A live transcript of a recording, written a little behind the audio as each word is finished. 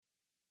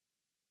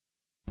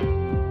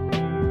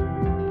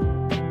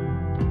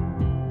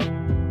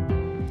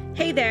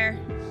Hey there.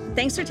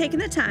 Thanks for taking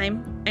the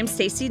time. I'm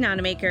Stacy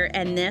Nonamaker,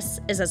 and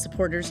this is a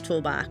Supporter's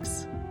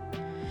Toolbox.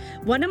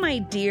 One of my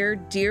dear,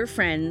 dear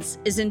friends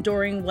is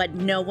enduring what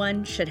no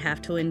one should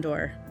have to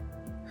endure,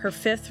 her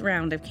 5th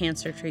round of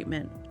cancer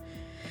treatment.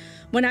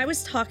 When I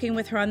was talking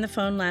with her on the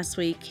phone last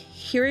week,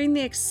 hearing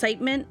the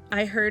excitement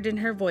I heard in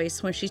her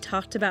voice when she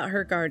talked about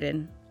her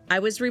garden, I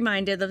was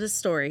reminded of the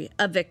story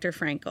of Viktor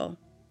Frankl.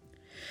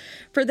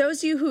 For those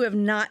of you who have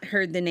not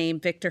heard the name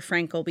Viktor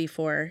Frankl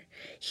before,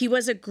 he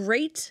was a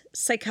great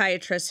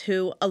psychiatrist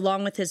who,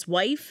 along with his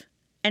wife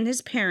and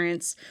his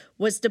parents,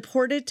 was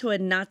deported to a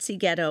Nazi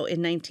ghetto in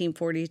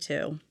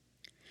 1942.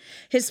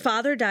 His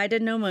father died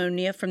of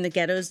pneumonia from the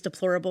ghetto's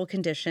deplorable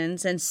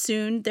conditions, and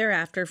soon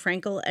thereafter,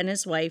 Frankl and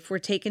his wife were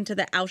taken to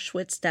the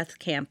Auschwitz death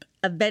camp,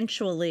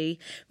 eventually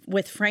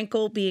with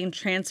Frankl being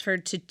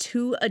transferred to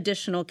 2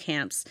 additional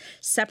camps,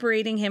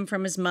 separating him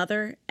from his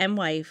mother and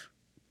wife,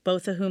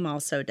 both of whom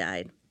also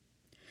died.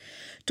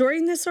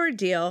 During this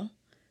ordeal,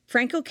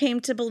 Frankl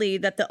came to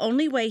believe that the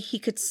only way he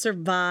could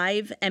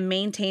survive and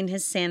maintain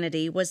his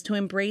sanity was to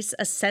embrace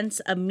a sense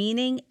of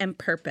meaning and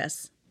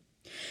purpose.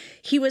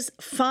 He was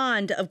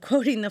fond of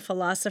quoting the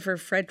philosopher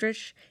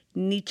Friedrich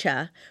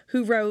Nietzsche,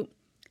 who wrote,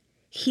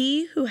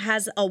 "He who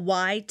has a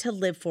why to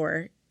live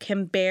for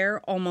can bear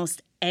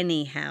almost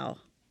anyhow."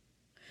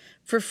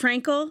 For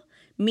Frankl,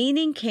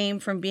 meaning came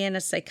from being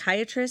a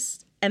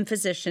psychiatrist and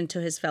physician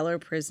to his fellow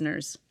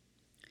prisoners.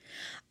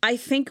 I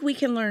think we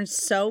can learn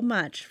so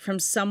much from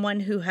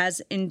someone who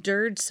has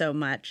endured so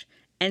much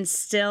and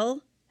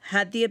still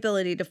had the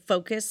ability to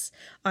focus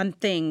on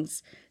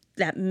things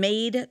that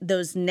made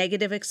those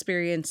negative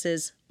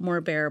experiences more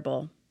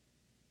bearable,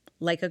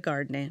 like a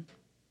gardening.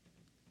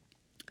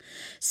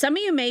 Some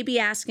of you may be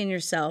asking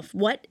yourself,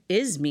 what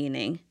is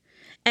meaning?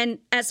 And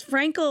as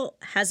Frankl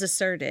has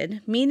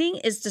asserted, meaning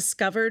is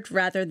discovered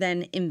rather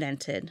than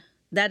invented.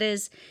 That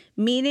is,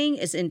 meaning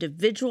is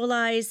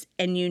individualized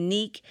and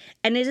unique,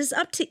 and it is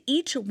up to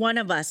each one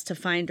of us to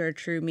find our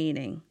true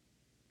meaning.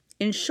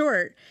 In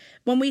short,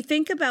 when we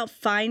think about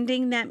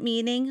finding that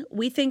meaning,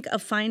 we think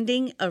of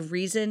finding a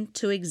reason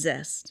to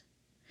exist.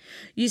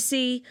 You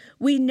see,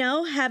 we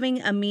know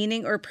having a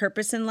meaning or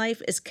purpose in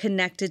life is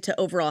connected to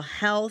overall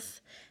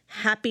health,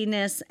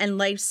 happiness, and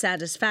life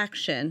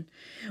satisfaction.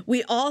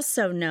 We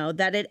also know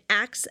that it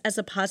acts as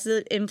a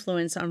positive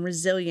influence on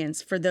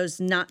resilience for those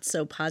not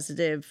so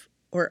positive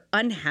or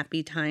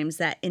unhappy times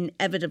that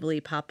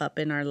inevitably pop up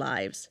in our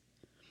lives.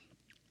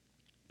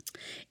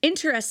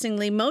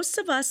 Interestingly, most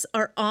of us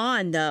are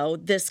on, though,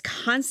 this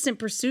constant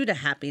pursuit of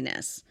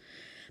happiness.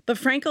 But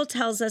Frankl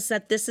tells us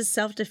that this is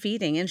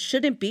self-defeating and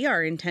shouldn't be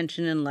our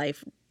intention in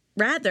life.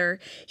 Rather,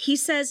 he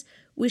says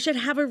we should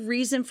have a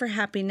reason for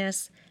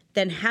happiness,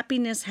 then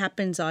happiness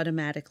happens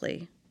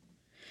automatically.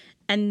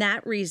 And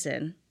that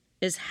reason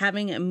is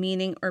having a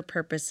meaning or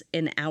purpose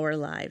in our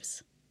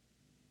lives.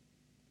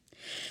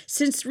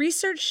 Since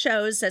research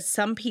shows that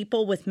some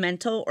people with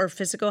mental or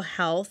physical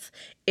health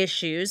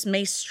issues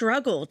may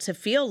struggle to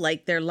feel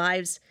like their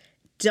lives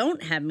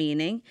don't have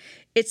meaning,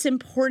 it's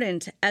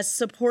important as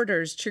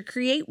supporters to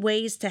create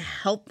ways to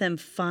help them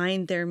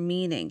find their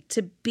meaning,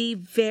 to be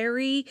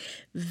very,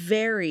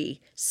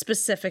 very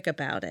specific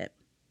about it.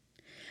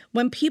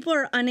 When people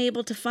are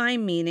unable to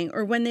find meaning,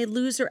 or when they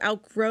lose or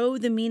outgrow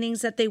the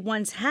meanings that they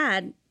once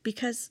had,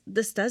 because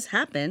this does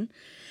happen,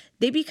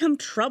 they become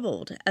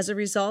troubled as a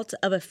result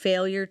of a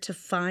failure to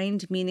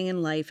find meaning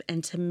in life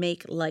and to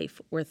make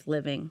life worth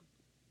living.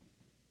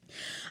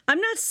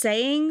 I'm not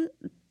saying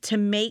to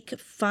make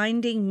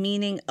finding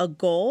meaning a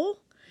goal.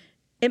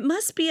 It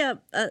must be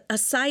a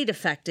side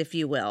effect, if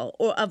you will,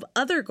 or of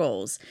other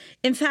goals.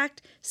 In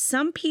fact,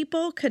 some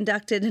people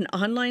conducted an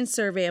online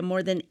survey of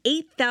more than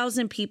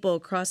 8,000 people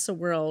across the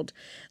world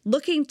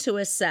looking to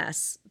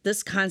assess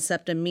this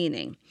concept of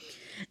meaning.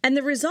 And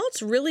the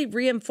results really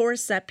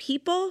reinforce that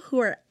people who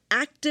are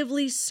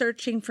actively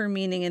searching for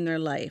meaning in their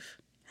life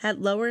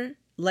had lower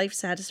life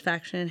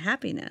satisfaction and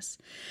happiness.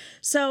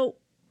 So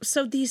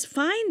these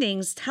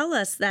findings tell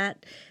us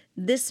that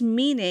this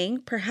meaning,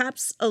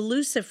 perhaps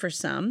elusive for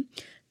some,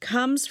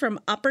 comes from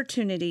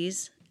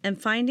opportunities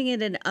and finding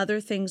it in other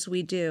things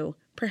we do,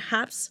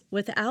 perhaps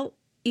without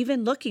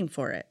even looking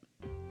for it.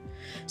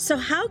 So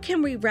how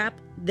can we wrap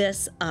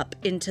this up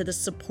into the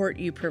support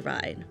you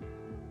provide?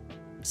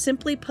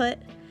 Simply put,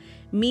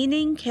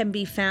 meaning can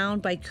be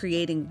found by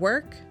creating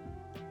work,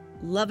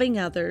 loving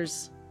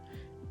others,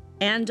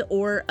 and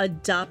or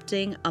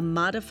adopting a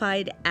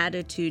modified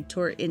attitude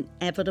toward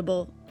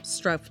inevitable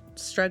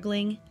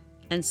struggling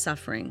and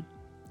suffering.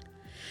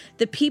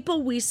 The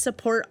people we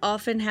support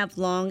often have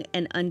long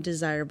and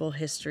undesirable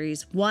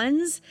histories,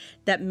 ones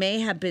that may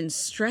have been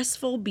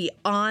stressful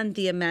beyond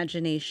the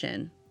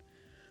imagination,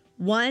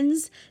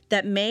 ones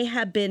that may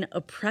have been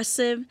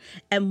oppressive,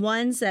 and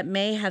ones that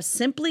may have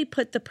simply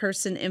put the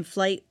person in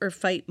flight or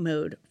fight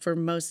mode for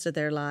most of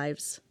their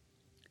lives.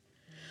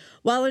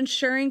 While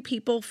ensuring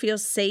people feel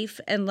safe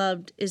and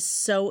loved is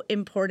so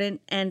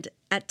important, and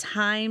at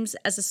times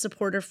as a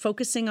supporter,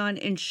 focusing on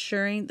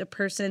ensuring the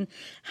person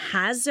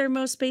has their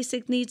most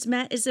basic needs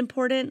met is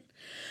important,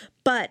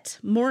 But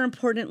more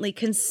importantly,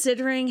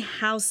 considering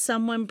how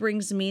someone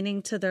brings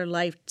meaning to their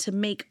life to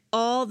make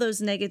all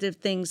those negative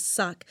things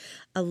suck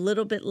a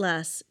little bit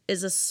less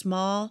is a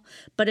small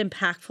but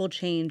impactful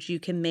change you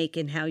can make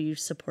in how you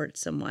support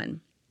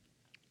someone.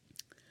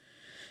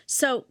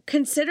 So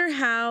consider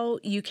how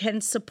you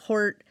can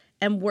support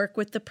and work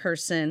with the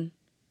person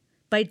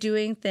by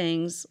doing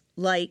things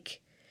like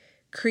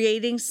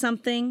creating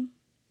something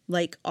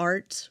like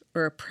art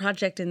or a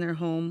project in their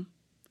home,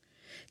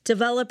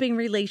 developing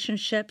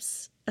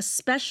relationships,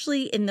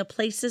 especially in the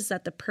places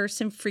that the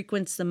person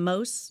frequents the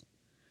most,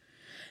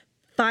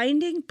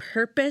 finding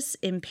purpose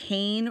in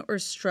pain or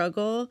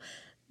struggle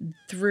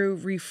through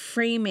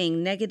reframing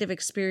negative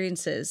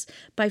experiences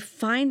by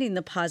finding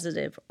the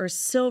positive or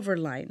silver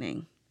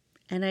lining.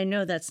 And I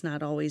know that's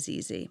not always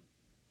easy.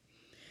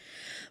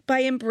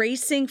 By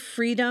embracing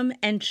freedom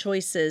and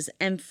choices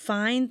and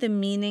find the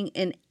meaning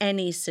in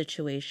any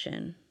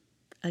situation.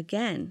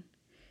 Again,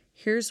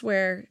 here's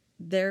where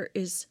there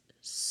is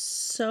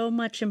so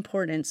much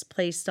importance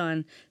placed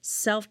on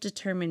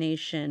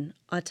self-determination,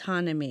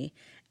 autonomy,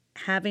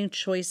 having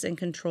choice and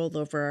control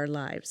over our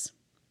lives.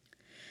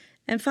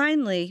 And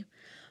finally,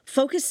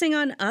 focusing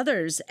on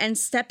others and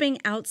stepping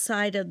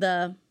outside of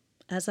the,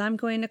 as I'm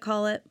going to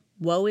call it,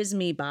 woe is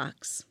me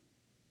box.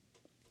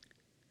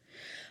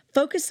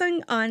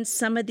 Focusing on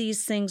some of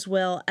these things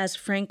will, as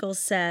Frankl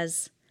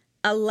says,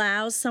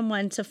 allow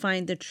someone to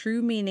find the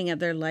true meaning of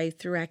their life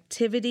through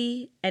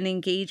activity and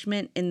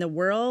engagement in the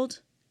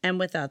world and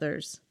with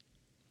others.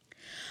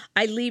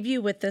 I leave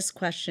you with this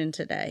question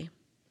today.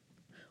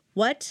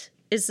 What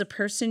is the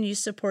person you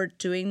support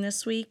doing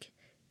this week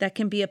that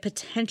can be a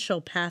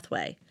potential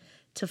pathway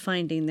to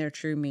finding their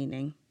true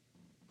meaning?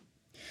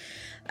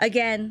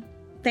 Again,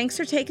 thanks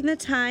for taking the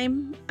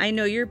time. I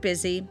know you're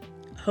busy.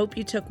 Hope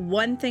you took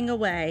one thing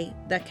away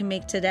that can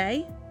make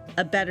today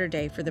a better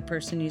day for the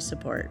person you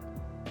support.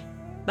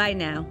 Bye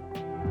now.